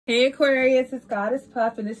Hey Aquarius, it's Goddess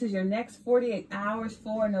Puff, and this is your next 48 hours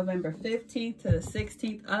for November 15th to the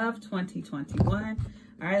 16th of 2021.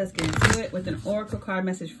 All right, let's get into it with an oracle card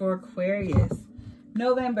message for Aquarius.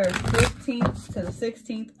 November 15th to the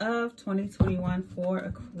 16th of 2021 for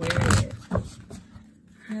Aquarius. All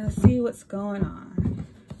right, let's see what's going on.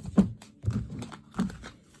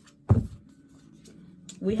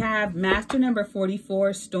 We have Master number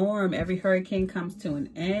 44, Storm. Every hurricane comes to an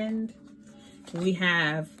end. We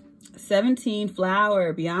have 17,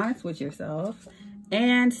 Flower, be honest with yourself.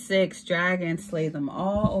 And 6, Dragon, slay them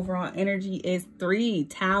all. Overall energy is 3,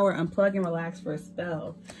 Tower, unplug and relax for a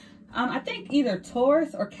spell. I think either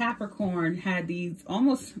Taurus or Capricorn had these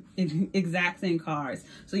almost exact same cards.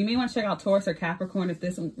 So you may want to check out Taurus or Capricorn if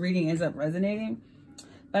this reading ends up resonating.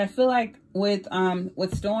 But I feel like with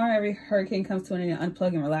Storm, every hurricane comes to an end,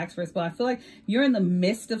 unplug and relax for a spell. I feel like you're in the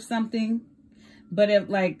midst of something, but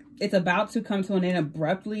it's about to come to an end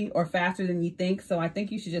abruptly or faster than you think. So I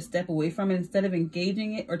think you should just step away from it instead of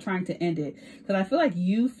engaging it or trying to end it. Because I feel like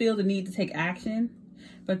you feel the need to take action,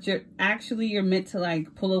 but you're meant to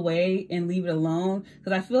pull away and leave it alone.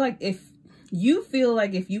 Because I feel like if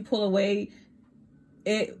you pull away,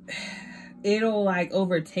 it'll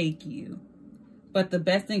overtake you. But the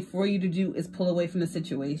best thing for you to do is pull away from the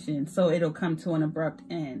situation so it'll come to an abrupt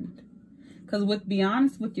end. Because be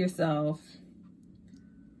honest with yourself,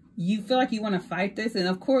 you feel like you want to fight this, and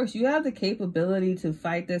of course you have the capability to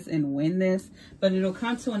fight this and win this, but it'll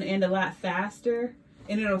come to an end a lot faster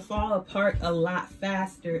and it'll fall apart a lot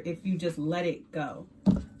faster if you just let it go.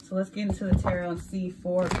 So let's get into the tarot and see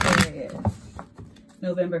for Aquarius.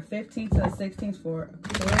 November 15th to the 16th for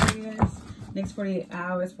Aquarius. Next 48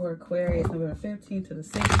 hours for Aquarius, November 15th to the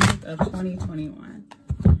 16th of 2021.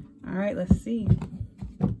 All right, let's see.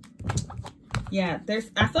 Yeah,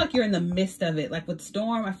 I feel like you're in the midst of it. Like with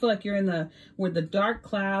Storm, I feel like you're where the dark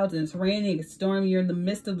clouds and it's raining, it's stormy. You're in the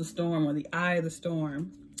midst of the storm or the eye of the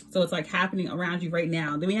storm. So it's happening around you right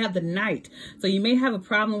now. Then we have the night. So you may have a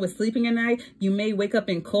problem with sleeping at night. You may wake up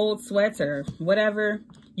in cold sweats or whatever.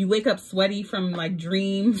 You wake up sweaty from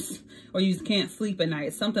dreams, or you just can't sleep at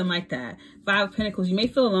night. Something like that. 5 of Pentacles, you may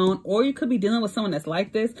feel alone, or you could be dealing with someone that's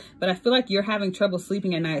like this, but I feel like you're having trouble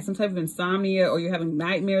sleeping at night. Some type of insomnia, or you're having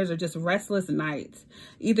nightmares, or just restless nights.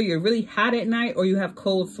 Either you're really hot at night, or you have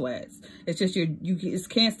cold sweats. It's just you just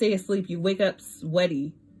can't stay asleep. You wake up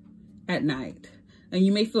sweaty at night. And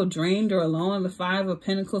you may feel drained or alone. The 5 of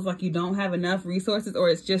Pentacles, like you don't have enough resources, or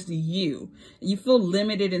it's just you. You feel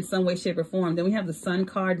limited in some way, shape, or form. Then we have the Sun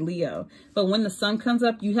card, Leo. But when the sun comes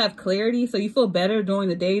up, you have clarity. So you feel better during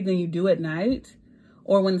the day than you do at night.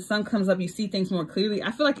 Or when the sun comes up, you see things more clearly.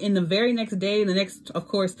 I feel like in the very next day, in the next, of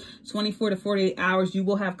course, 24 to 48 hours, you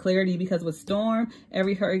will have clarity. Because with Storm,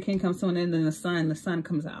 every hurricane comes to an end, and the sun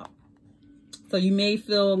comes out. So you may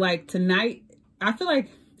feel like tonight, I feel like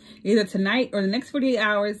either tonight or the next 48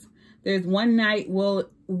 hours, there's one night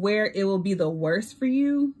where it will be the worst for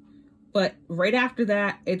you. But right after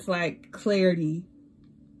that, it's clarity.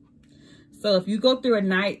 So if you go through a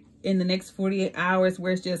night in the next 48 hours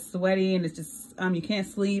where it's just sweaty and it's just, you can't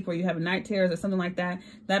sleep, or you have night terrors or something like that,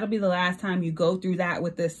 that'll be the last time you go through that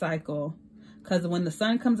with this cycle. Because when the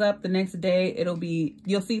sun comes up the next day,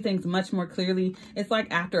 you'll see things much more clearly. It's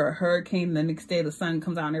like after a hurricane, the next day the sun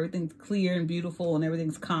comes out and everything's clear and beautiful and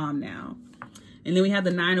everything's calm now. And then we have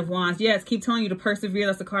the 9 of Wands. Yes, keep telling you to persevere.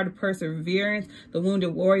 That's the card of perseverance, the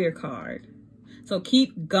Wounded Warrior card. So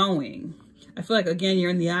keep going. I feel like, again,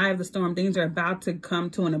 you're in the eye of the storm. Things are about to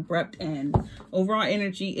come to an abrupt end. Overall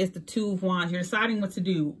energy is the 2 of Wands. You're deciding what to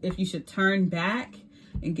do. If you should turn back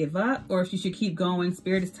and give up, or if you should keep going.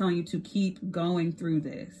 Spirit is telling you to keep going through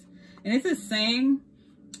this. And it's a saying,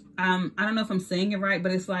 I don't know if I'm saying it right,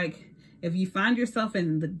 but it's if you find yourself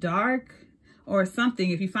in the dark or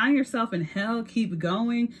something, if you find yourself in hell, keep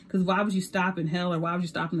going. Because why would you stop in hell, or why would you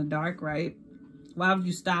stop in the dark, right? Why would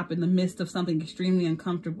you stop in the midst of something extremely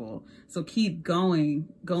uncomfortable? So keep going.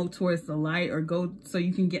 Go towards the light, or go so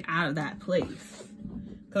you can get out of that place.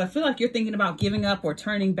 Because I feel like you're thinking about giving up or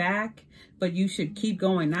turning back, but you should keep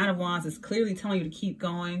going. 9 of Wands is clearly telling you to keep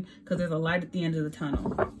going, because there's a light at the end of the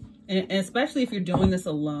tunnel. And especially if you're doing this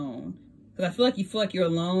alone. Because I feel like you're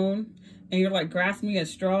alone and you're grasping at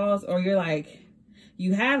straws, or you're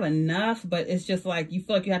you have enough, but it's just you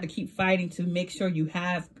feel like you have to keep fighting to make sure you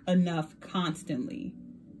have enough constantly.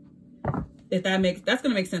 If that's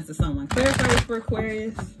going to make sense to someone. Clarify this for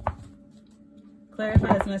Aquarius.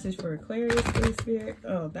 Clarify this message for Aquarius, please, Spirit.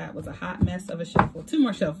 Oh, that was a hot mess of a shuffle. 2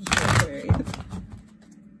 more shuffles for Aquarius.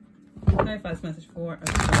 Clarify this message for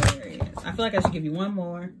Aquarius. I feel like I should give you one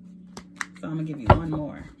more. So I'm going to give you one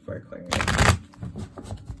more for Aquarius.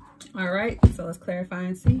 All right, so let's clarify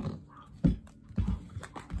and see.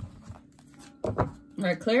 All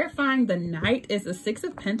right, clarifying the Knight is the Six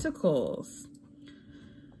of Pentacles.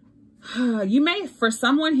 You may, for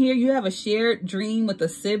someone here, you have a shared dream with a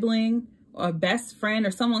sibling or a best friend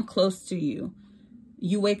or someone close to you.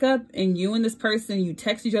 You wake up and you and this person, you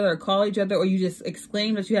text each other or call each other, or you just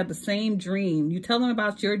exclaim that you have the same dream. You tell them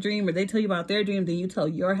about your dream, or they tell you about their dream, then you tell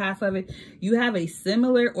your half of it. You have a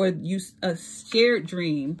similar or a shared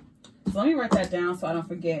dream. So let me write that down so I don't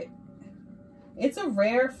forget. It's a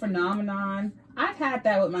rare phenomenon. I've had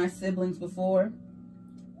that with my siblings before.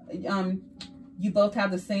 You both have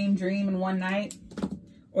the same dream in one night,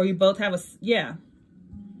 or you both have yeah.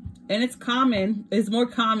 And it's common. It's more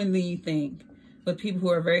common than you think with people who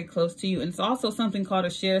are very close to you. And it's also something called a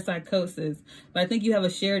shared psychosis. But I think you have a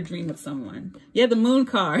shared dream with someone. Yeah, the moon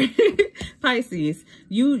card. Pisces.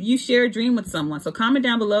 You share a dream with someone. So comment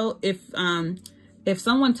down below if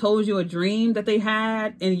someone told you a dream that they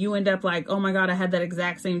had and you end up like, oh my God, I had that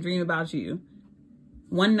exact same dream about you.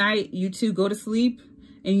 One night you two go to sleep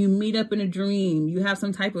and you meet up in a dream. You have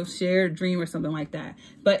some type of shared dream or something like that.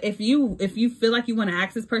 But if you feel like you want to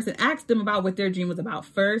ask this person, ask them about what their dream was about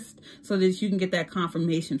first so that you can get that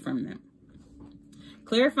confirmation from them.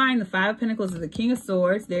 Clarifying the Five of Pentacles is the King of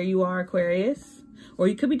Swords. There you are, Aquarius. Or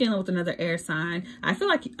you could be dealing with another air sign. I feel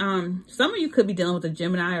like some of you could be dealing with a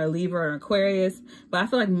Gemini or a Libra or an Aquarius. But I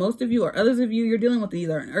feel like most of you or others of you, you're dealing with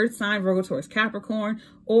either an earth sign, Virgo, Taurus, Capricorn.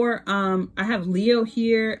 Or I have Leo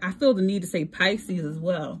here. I feel the need to say Pisces as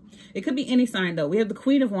well. It could be any sign though. We have the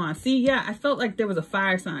Queen of Wands. See, yeah, I felt like there was a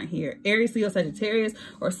fire sign here. Aries, Leo, Sagittarius.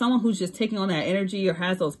 Or someone who's just taking on that energy or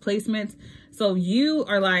has those placements. So you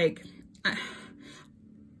are like...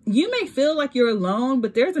 You may feel like you're alone,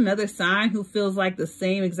 but there's another sign who feels like the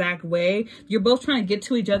same exact way. You're both trying to get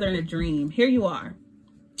to each other in a dream. Here you are.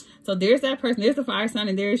 So there's that person. There's the fire sign,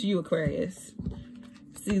 and there's you, Aquarius.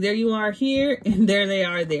 See, there you are here, and there they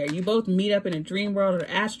are there. You both meet up in a dream world or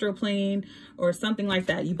astral plane or something like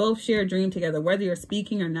that. You both share a dream together, whether you're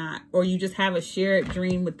speaking or not, or you just have a shared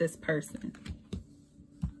dream with this person.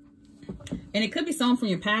 And it could be someone from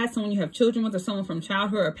your past, someone you have children with, or someone from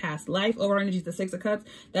childhood or past life. Overall energy is the Six of Cups.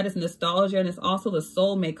 That is nostalgia, and it's also the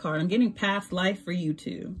soulmate card. I'm getting past life for you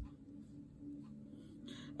too.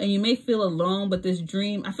 And you may feel alone, but this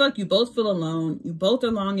dream, I feel like you both feel alone. You both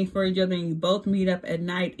are longing for each other, and you both meet up at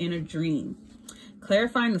night in a dream.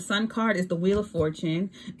 Clarifying the Sun card is the Wheel of Fortune,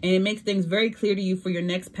 and it makes things very clear to you for your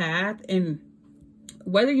next path. And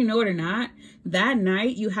whether you know it or not, that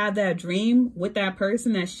night you have that dream with that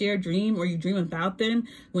person, that shared dream, or you dream about them.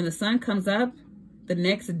 When the sun comes up the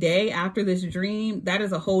next day after this dream, that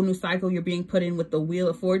is a whole new cycle you're being put in with the Wheel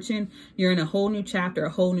of Fortune. You're in a whole new chapter, a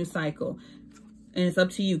whole new cycle. And it's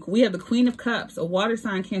up to you. We have the Queen of Cups, a water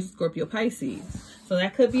sign, Cancer, Scorpio, Pisces. So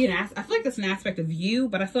that could be I feel like that's an aspect of you,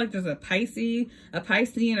 but I feel like there's a Piscean,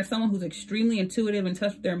 or someone who's extremely intuitive and in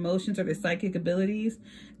touch with their emotions or their psychic abilities.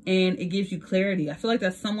 And it gives you clarity. I feel like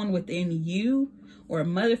that's someone within you, or a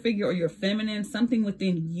mother figure, or your feminine, something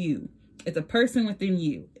within you. It's a person within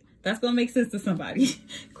you. That's going to make sense to somebody.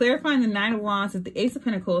 Clarifying the Nine of Wands is the Ace of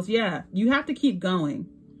Pentacles. Yeah, you have to keep going.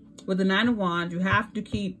 With the Nine of Wands, you have to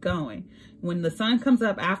keep going. When the sun comes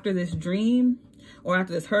up after this dream, or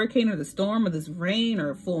after this hurricane or the storm or this rain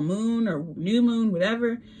or full moon or new moon,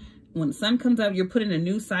 whatever, when the sun comes up, you're put in a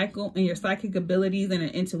new cycle, and your psychic abilities and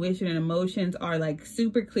intuition and emotions are like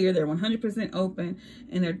super clear. They're 100% open,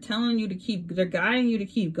 and they're telling you to they're guiding you to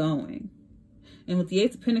keep going. And with the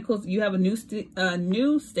Ace of Pentacles, you have a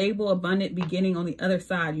new stable, abundant beginning on the other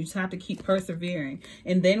side. You just have to keep persevering.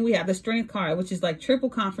 And then we have the Strength card, which is like triple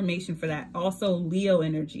confirmation for that. Also Leo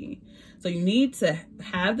energy. So you need to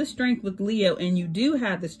have the strength with Leo, and you do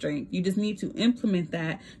have the strength. You just need to implement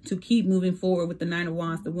that to keep moving forward with the Nine of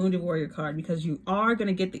Wands, the Wounded Warrior card, because you are going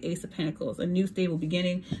to get the Ace of Pentacles, a new stable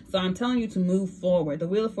beginning. So I'm telling you to move forward. The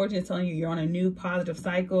Wheel of Fortune is telling you you're on a new positive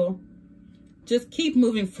cycle. Just keep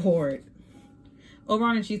moving forward.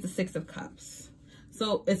 Overall energy is the Six of Cups.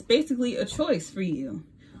 So it's basically a choice for you.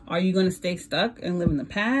 Are you going to stay stuck and live in the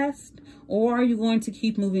past, or are you going to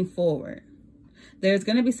keep moving forward? There's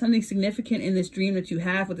going to be something significant in this dream that you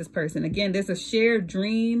have with this person. Again, there's a shared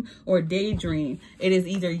dream or daydream. It is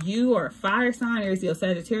either you or a fire sign, Aries, Leo,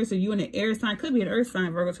 Sagittarius, or you and an air sign. Could be an earth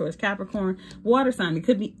sign, Virgo, Taurus, Capricorn, water sign. It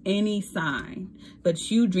could be any sign.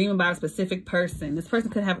 But you dream about a specific person. This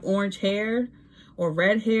person could have orange hair or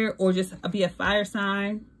red hair, or just be a fire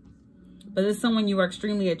sign. But it's someone you are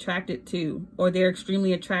extremely attracted to, or they're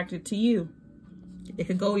extremely attracted to you. It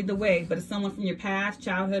could go either way, but it's someone from your past,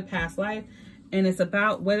 childhood, past life. And it's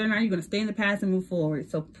about whether or not you're going to stay in the past and move forward.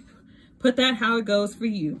 So put that how it goes for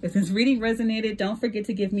you. If this reading resonated, don't forget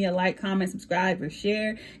to give me a like, comment, subscribe, or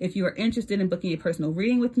share. If you are interested in booking a personal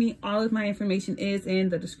reading with me, all of my information is in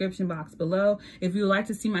the description box below. If you would like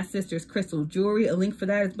to see my sister's crystal jewelry, a link for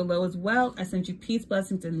that is below as well. I send you peace,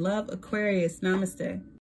 blessings, and love. Aquarius, namaste.